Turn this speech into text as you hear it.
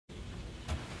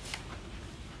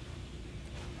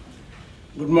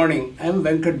Good morning. I am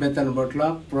Venkat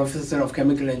Bhethanabotla, Professor of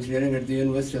Chemical Engineering at the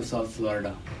University of South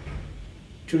Florida.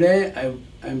 Today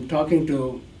I'm talking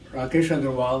to Rakesh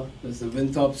Agrawal, who is the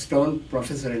Winthrop Stone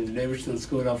Professor in the Davidson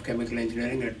School of Chemical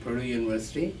Engineering at Purdue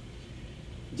University,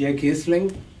 Jay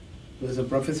Keasling, who is a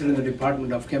professor in the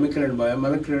Department of Chemical and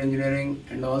Biomedical Engineering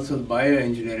and also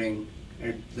Bioengineering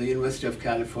at the University of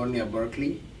California,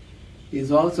 Berkeley. He is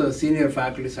also a senior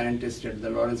faculty scientist at the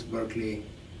Lawrence Berkeley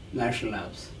National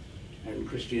Labs. And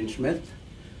Christine Schmidt,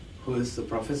 who is the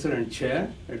professor and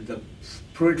chair at the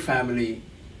Pruitt Family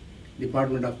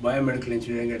Department of Biomedical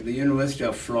Engineering at the University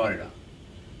of Florida.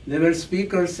 They were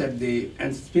speakers and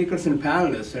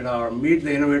panelists at our Meet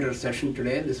the Innovators session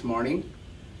this morning,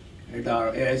 at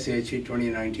our AIChE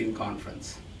 2019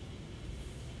 conference.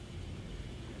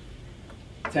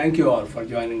 Thank you all for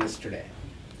joining us today.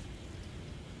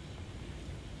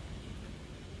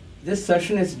 This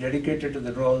session is dedicated to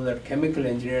the role that chemical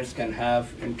engineers can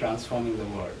have in transforming the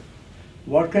world.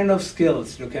 What kind of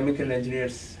skills do chemical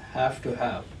engineers have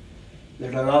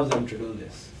that allow them to do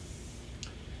this?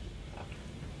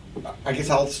 I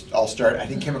guess I'll start. I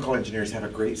think chemical engineers have a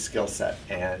great skill set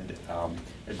and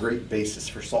a great basis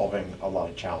for solving a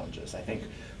lot of challenges. I think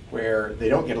where they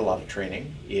don't get a lot of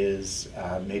training is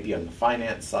maybe on the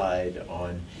finance side,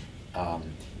 on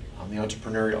the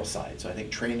entrepreneurial side. So I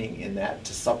think training in that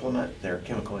to supplement their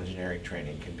chemical engineering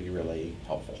training can be really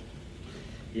helpful.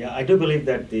 Yeah, I do believe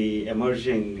that the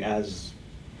emerging as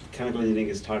chemical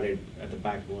engineering started at the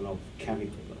backbone of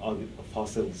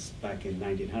fossils back in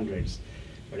 1900s,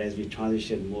 but as we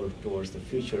transition more towards the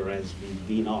future, as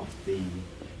we wean off the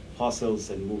fossils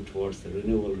and move towards the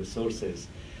renewable resources,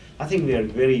 I think we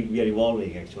are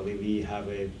evolving actually. We have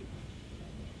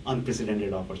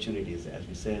unprecedented opportunities, as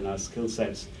we say, in our skill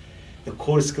sets. The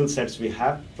core skill sets we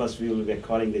have, plus we will be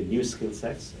acquiring the new skill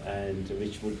sets, and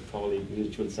which will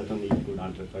certainly include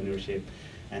entrepreneurship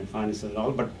and finance and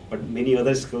all, but many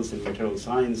other skills in material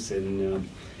science, in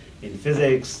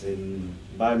physics, in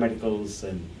biomedicals,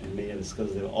 and many other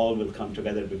skills. They all will come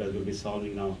together because we'll be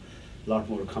solving now a lot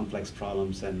more complex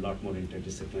problems and a lot more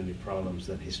interdisciplinary problems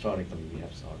than historically we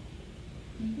have solved.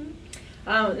 Mm-hmm.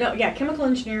 Chemical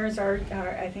engineers are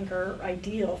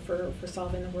ideal for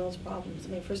solving the world's problems. I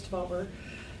mean, first of all, we're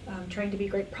trained to be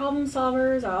great problem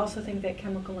solvers. I also think that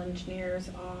chemical engineers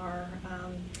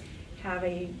have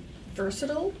a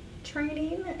versatile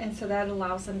training, and so that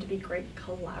allows them to be great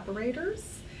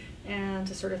collaborators and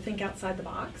to sort of think outside the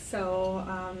box. So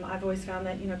I've always found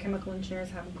that chemical engineers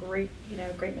have great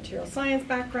material science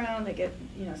background. They get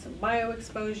some bio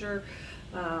exposure.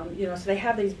 So they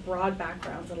have these broad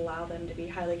backgrounds that allow them to be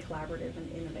highly collaborative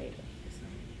and innovative. So.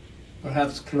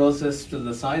 Perhaps closest to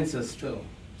the sciences too,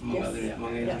 among Yes.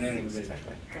 engineering. Yes.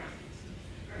 Exactly.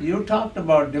 You talked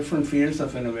about different fields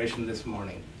of innovation this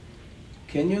morning.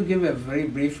 Can you give a very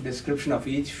brief description of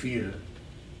each field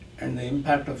and the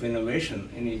impact of innovation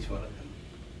in each one of them?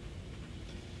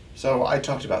 So I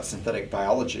talked about synthetic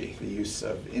biology, the use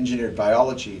of engineered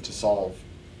biology to solve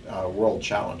world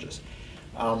challenges.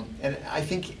 And I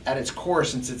think at its core,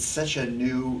 since it's such a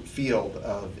new field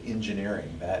of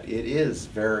engineering, that it is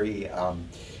very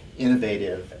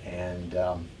innovative, and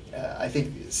I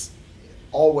think it's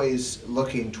always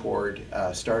looking toward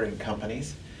starting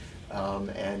companies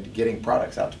and getting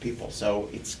products out to people. So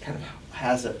it's kind of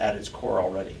has it at its core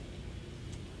already.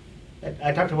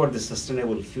 I talked about the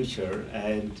sustainable future,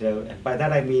 and by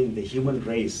that I mean the human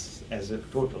race as a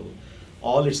total.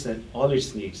 All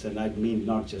its needs, and I mean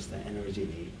not just the energy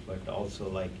need, but also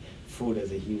like food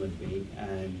as a human being,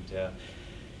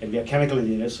 and we are chemical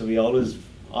engineers, so we always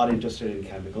are interested in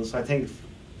chemicals. So I think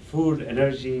food,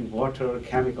 energy, water,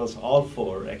 chemicals, all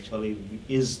four actually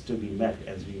is to be met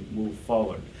as we move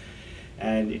forward,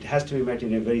 and it has to be met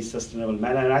in a very sustainable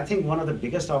manner. And I think one of the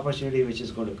biggest opportunity which is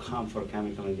going to come for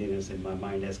chemical engineers in my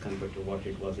mind as compared to what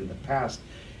it was in the past.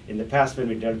 In the past, when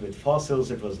we dealt with fossils,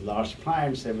 it was large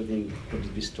plants, everything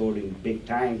could be stored in big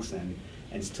tanks and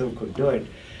still could do it.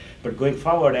 But going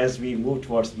forward, as we move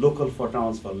towards local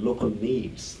photons for local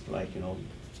needs,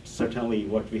 certainly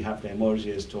what we have to emerge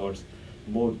is towards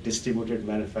more distributed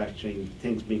manufacturing,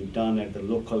 things being done at the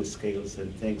local scales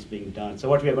and things being done. So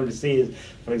what we are going to see is,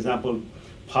 for example,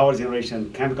 power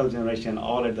generation, chemical generation,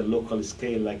 all at the local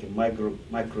scale, like a micro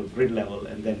grid level,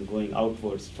 and then going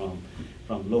outwards from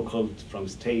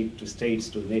state to states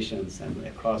to nations and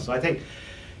across. So I think,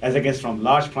 as against from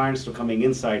large plants to coming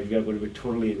inside, we are going to be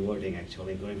totally inverting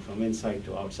actually, going from inside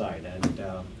to outside,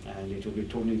 and it will be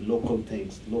totally local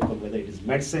things, whether it is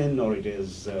medicine or it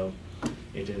is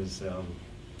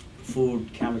food,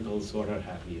 chemicals, whatever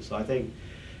have you. So I think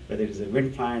whether it is a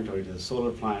wind plant or it is a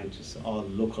solar plant, it's all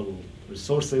local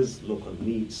resources, local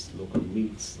needs, local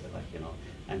meets,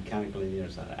 and chemical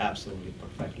engineers are absolutely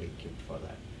perfectly equipped for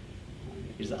that.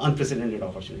 It's an unprecedented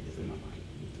opportunities in my mind.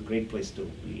 It's a great place to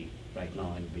be right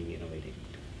now and being innovative.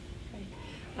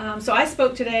 So I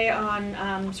spoke today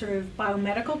on sort of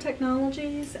biomedical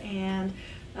technologies and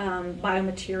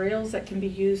biomaterials that can be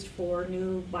used for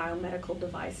new biomedical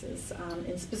devices,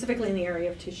 and specifically in the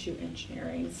area of tissue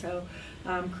engineering. So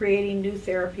creating new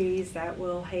therapies that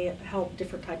will help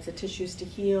different types of tissues to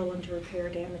heal and to repair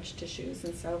damaged tissues.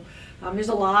 And so there's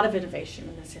a lot of innovation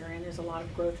in this area, and there's a lot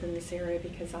of growth in this area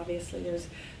because obviously there's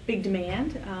big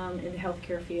demand in the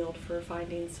healthcare field for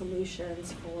finding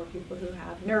solutions for people who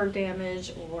have nerve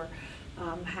damage or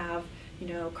have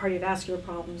cardiovascular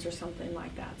problems or something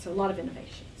like that. So a lot of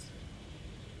innovations.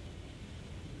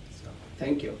 So,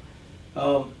 thank you.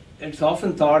 It's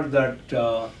often thought that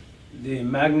the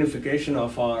magnification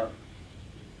of our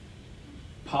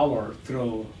power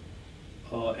through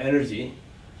energy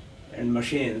and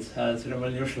machines has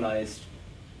revolutionized,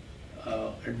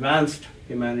 advanced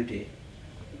humanity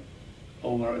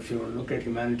over, if you look at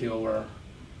humanity over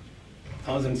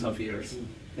thousands of years,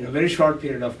 in a very short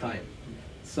period of time.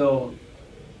 So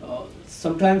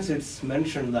sometimes it's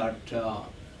mentioned that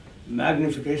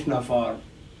magnification of our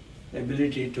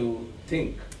ability to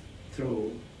think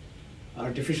through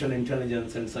artificial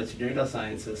intelligence and such data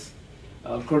sciences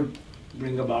could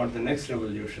bring about the next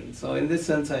revolution. So in this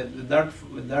sense, with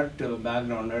that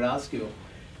background, I'd ask you,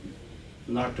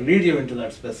 not to lead you into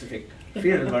that specific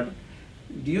field, but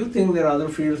do you think there are other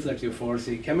fields that you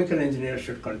foresee chemical engineers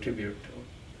should contribute to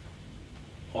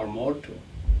or more to?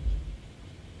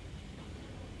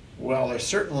 Well, there's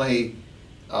certainly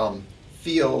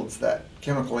fields that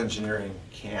chemical engineering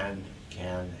can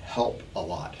help a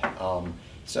lot.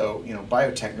 So,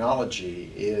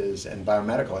 biotechnology and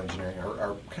biomedical engineering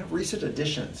are kind of recent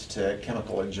additions to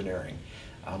chemical engineering.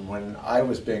 When I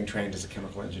was being trained as a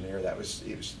chemical engineer, it was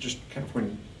just kind of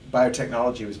when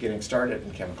biotechnology was getting started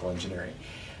in chemical engineering.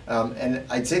 And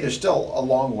I'd say there's still a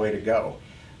long way to go.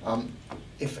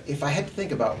 If I had to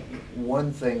think about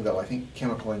one thing, though, I think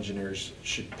chemical engineers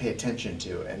should pay attention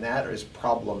to, and that is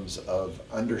problems of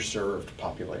underserved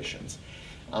populations.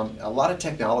 A lot of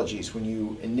technologies, when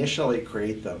you initially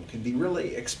create them, can be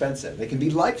really expensive. They can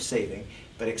be life-saving,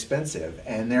 but expensive,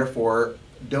 and therefore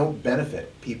don't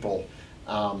benefit people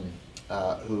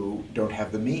who don't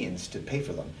have the means to pay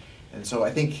for them. And so I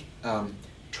think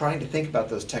trying to think about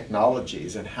those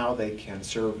technologies and how they can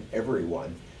serve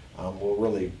everyone will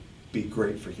really be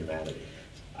great for humanity.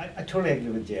 I totally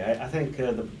agree with Jay. I think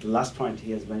the last point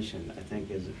he has mentioned, I think,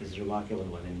 is a remarkable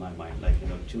one in my mind.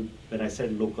 When I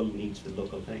said local needs with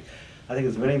local thing, I think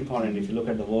it's very important. If you look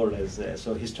at the world,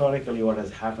 so historically what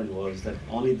has happened was that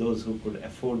only those who could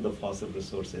afford the fossil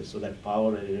resources, so that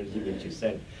power and energy, which you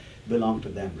said, belonged to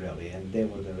them really, and they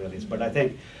were the realists. But I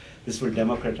think this will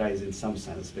democratize in some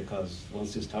sense, because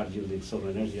once you start using solar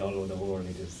energy all over the world,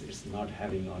 it's not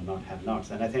having or not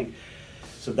have-nots. And I think,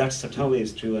 so that certainly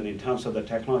is true. And in terms of the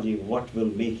technology, what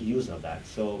will make use of that?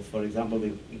 So for example,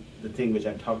 the thing which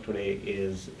I talked today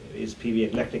is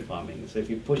PV electric farming. So if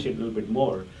you push it a little bit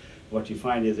more, what you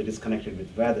find is it is connected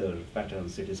with weather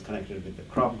patterns, it is connected with the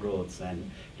crop growths, and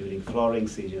during flowering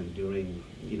season, during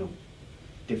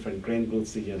different grain growth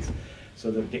seasons.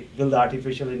 So will the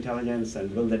artificial intelligence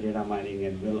and will the data mining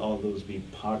and will all those be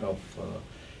part of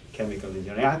chemical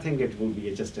engineering? I think it will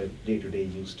be just a day-to-day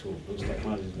use tool. Those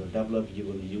technologies will develop, you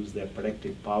will use their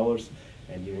predictive powers,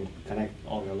 and you will connect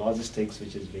all the logistics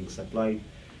which is being supplied.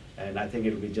 And I think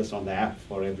it will be just on the app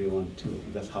for everyone to,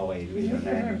 that's how I envision.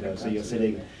 And so you're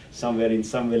sitting somewhere in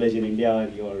some village in India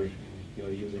and you're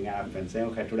using app and saying,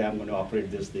 okay, today I'm going to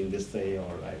operate this thing this way,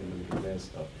 or I'm going to do this.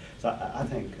 So I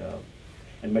think,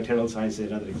 and material science is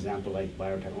another example, like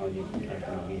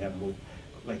biotechnology. We have moved,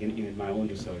 like in my own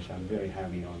research, I'm very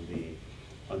heavy on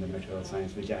the material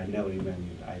science, which I never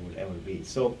imagined I would ever be.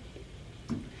 So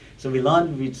we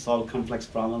learn, we solve complex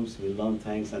problems, we learn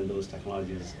things, and those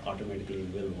technologies automatically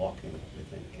will walk in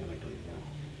within chemical engineering.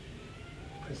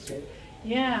 Christine?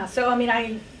 Yeah, so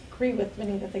I agree with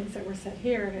many of the things that were said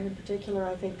here, and in particular,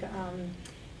 I think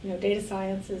data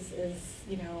science is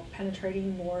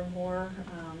penetrating more and more,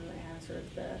 and sort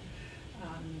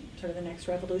of the next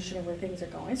revolution of where things are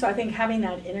going. So I think having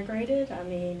that integrated,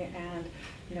 and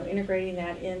integrating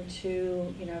that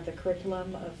into the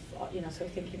curriculum of sort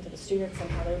of thinking to the students and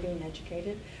how they're being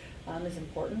educated, is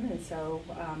important. And so,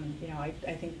 you know, I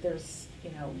think there's,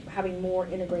 you know, having more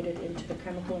integrated into the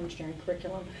chemical engineering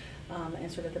curriculum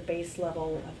and sort of the base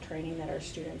level of training that our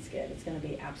students get is going to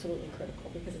be absolutely critical,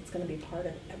 because it's going to be part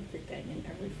of everything in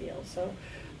every field. So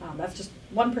that's just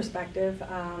one perspective.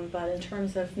 But in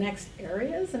terms of next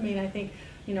areas, I mean, I think,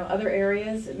 you know, other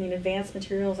areas, I mean, advanced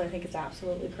materials, I think it's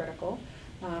absolutely critical.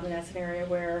 And that's an area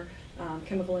where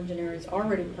chemical engineers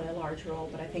already play a large role,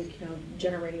 but I think, you know,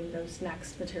 generating those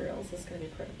next materials is going to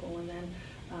be critical. And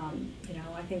then, you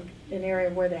know, I think an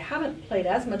area where they haven't played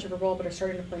as much of a role, but are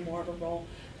starting to play more of a role,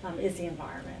 is the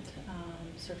environment.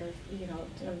 Sort of, you know,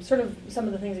 sort of some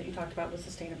of the things that you talked about with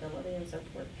sustainability and so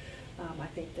forth. I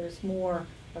think there's more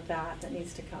of that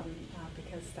needs to come,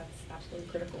 because that's absolutely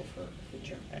critical for the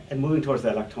future. And moving towards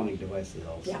the electronic devices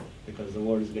also, Yeah. because the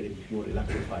world is getting more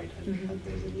electrified, and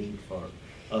there's a need for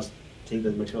us to take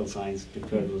the material science,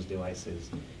 prepare those devices,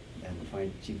 and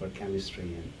find cheaper chemistry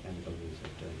and chemical ways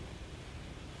of doing it.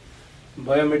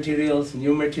 Biomaterials,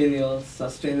 new materials,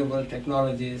 sustainable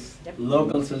technologies, Yep.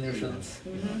 local solutions.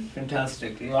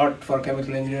 Fantastic. A lot for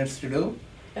chemical engineers to do.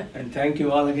 And thank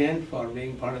you all again for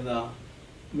being part of the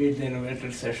Meet the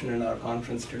Innovators session in our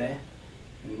conference today.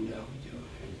 And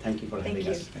Thank you for having Thank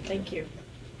you. us. Thank you.